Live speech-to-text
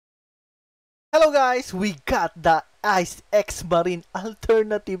Hello guys, we got the Ice X Marine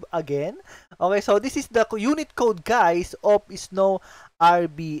alternative again. Okay, so this is the unit code guys of Snow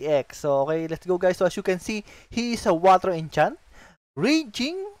RBX. So okay, let's go guys. So as you can see, he is a water enchant.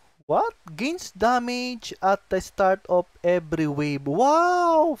 Raging, what? Gains damage at the start of every wave.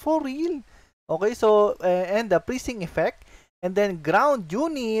 Wow, for real. Okay, so and the freezing effect, and then ground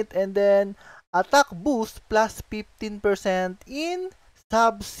unit, and then attack boost plus 15% in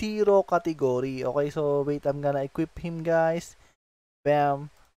Sub-Zero category. Okay, so wait, I'm gonna equip him, guys. Bam.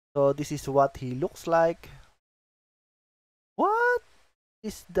 So this is what he looks like. What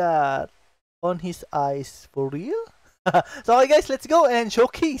is that on his eyes? For real? So okay, guys, let's go and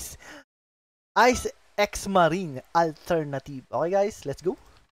showcase Ice X Marine alternative. Okay, guys, let's go.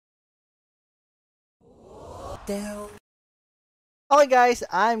 Down. Okay guys,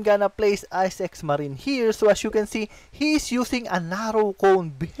 I'm gonna place Ice X Marine here. So as you can see, he's using a narrow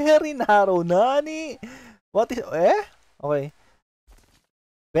cone. Very narrow. Nani? What is... Okay.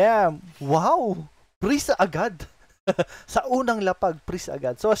 Bam! Wow! Freeze agad. Sa unang lapag, freeze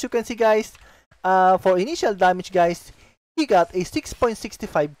agad. So as you can see guys, for initial damage guys, he got a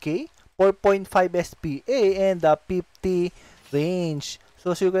 6.65k, 4.5 SPA, and a 50 range.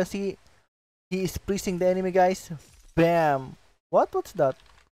 So as you can see, he is freezing the enemy guys. Bam! What's that?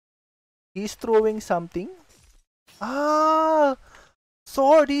 He's throwing something. Ah!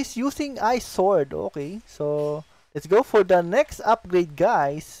 Sword! He's using ice sword. Okay, so let's go for the next upgrade,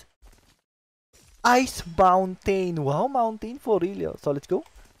 guys. Ice Mountain. Wow, mountain for real. So let's go.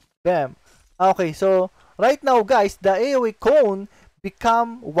 Bam. Okay, so right now, guys, the AoE cone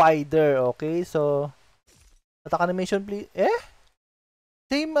become wider. Okay, so attack animation, please.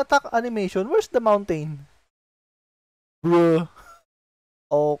 Same attack animation. Where's the mountain? Bruh.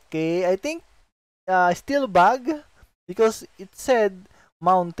 Okay, I think still bug because it said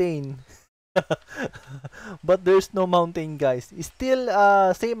mountain. But there's no mountain, guys. It's still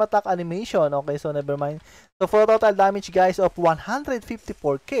same attack animation. Okay, so never mind. So for total damage guys of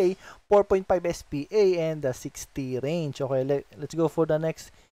 154k, 4.5 SPA, and 60 range. Okay, let's go for the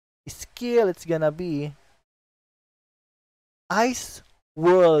next skill. It's gonna be Ice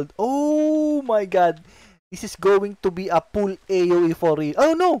World. Oh my god. This is going to be a full AoE for real.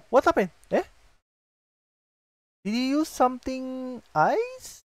 Oh no! What happened? Did you use something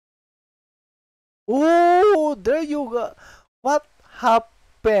ice? Oh, there you go. What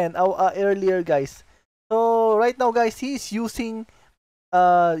happened earlier, guys? So right now, guys, he is using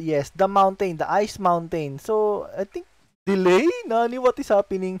yes, the mountain, the ice mountain. So I think delay. Nani, what is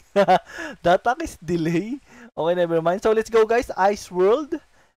happening? The attack is delay. Okay, never mind. So let's go, guys. Ice World.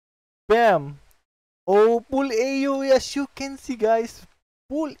 Bam. Oh, full AoE, as you can see, guys.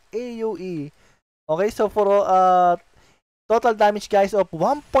 Full AoE. Okay, so for total damage, guys, of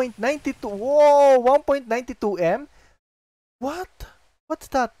 1.92. Whoa, 1.92 M. What? What's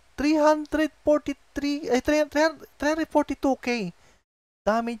that? 343, 342k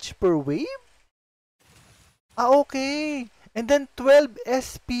damage per wave? Okay. And then 12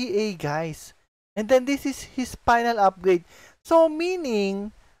 SPA, guys. And then this is his final upgrade. So,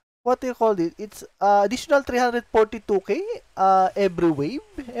 meaning... what do you call it? It's additional 342k every wave.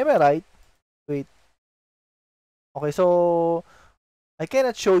 Am I right? Wait. Okay, so I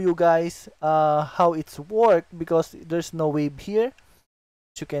cannot show you guys how it's worked because there's no wave here,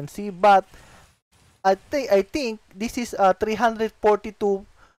 as you can see. But I think this is 342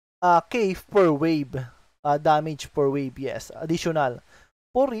 k per wave damage per wave. Yes, additional.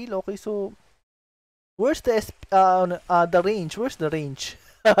 For real. Okay, so where's the range? Where's the range?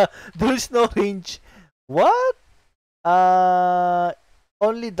 There's no range. What?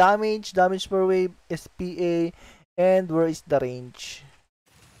 Only damage per wave, SPA, and where is the range?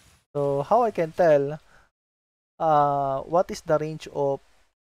 So how I can tell what is the range of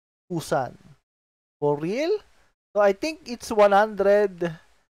Usan? For real? So I think it's 100.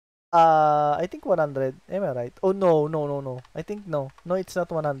 I think 100. Am I right? Oh no. I think no. No, it's not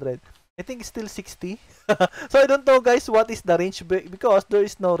 100. I think it's still 60. So I don't know, guys, what is the range because there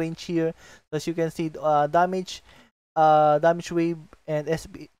is no range here. As you can see, damage wave and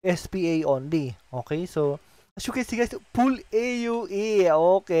SPA only. Okay, so as you can see, guys, full AoE.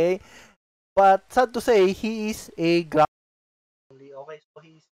 Okay, but sad to say, he is a ground only. Okay, so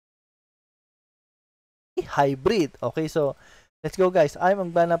he's a hybrid. Okay, so let's go, guys.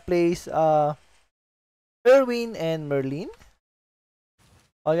 I'm gonna place Erwin and Merlin.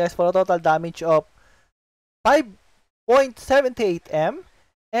 Okay, guys, for a total damage of 5.78 M.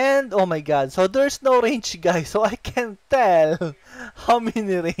 And oh my god, so there's no range, guys. So I can tell how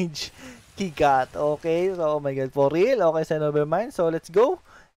many range he got. Okay, so oh my god, for real. Okay, so never mind. So let's go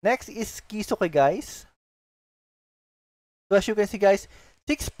Next is Kisuke, guys. So as you can see, guys,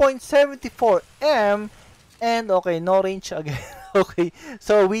 6.74 M, and okay, no range again. Okay,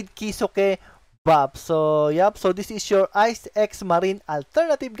 so with Kisuke Bob. So yep, so this is your Ice X Marine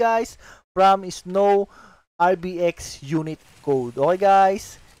alternative, guys, from Snow RBX unit code. Okay,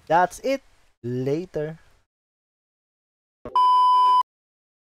 guys, that's it. Later.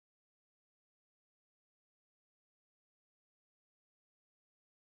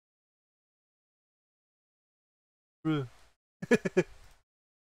 Bro.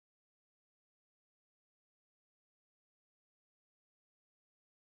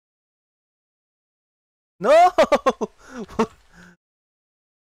 No!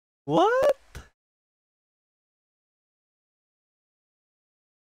 What?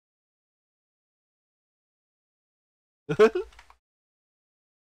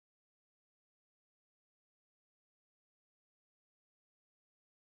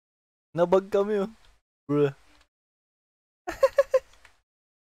 Nabag kami, oh. Bro.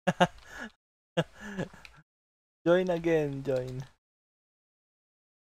 Join again, join.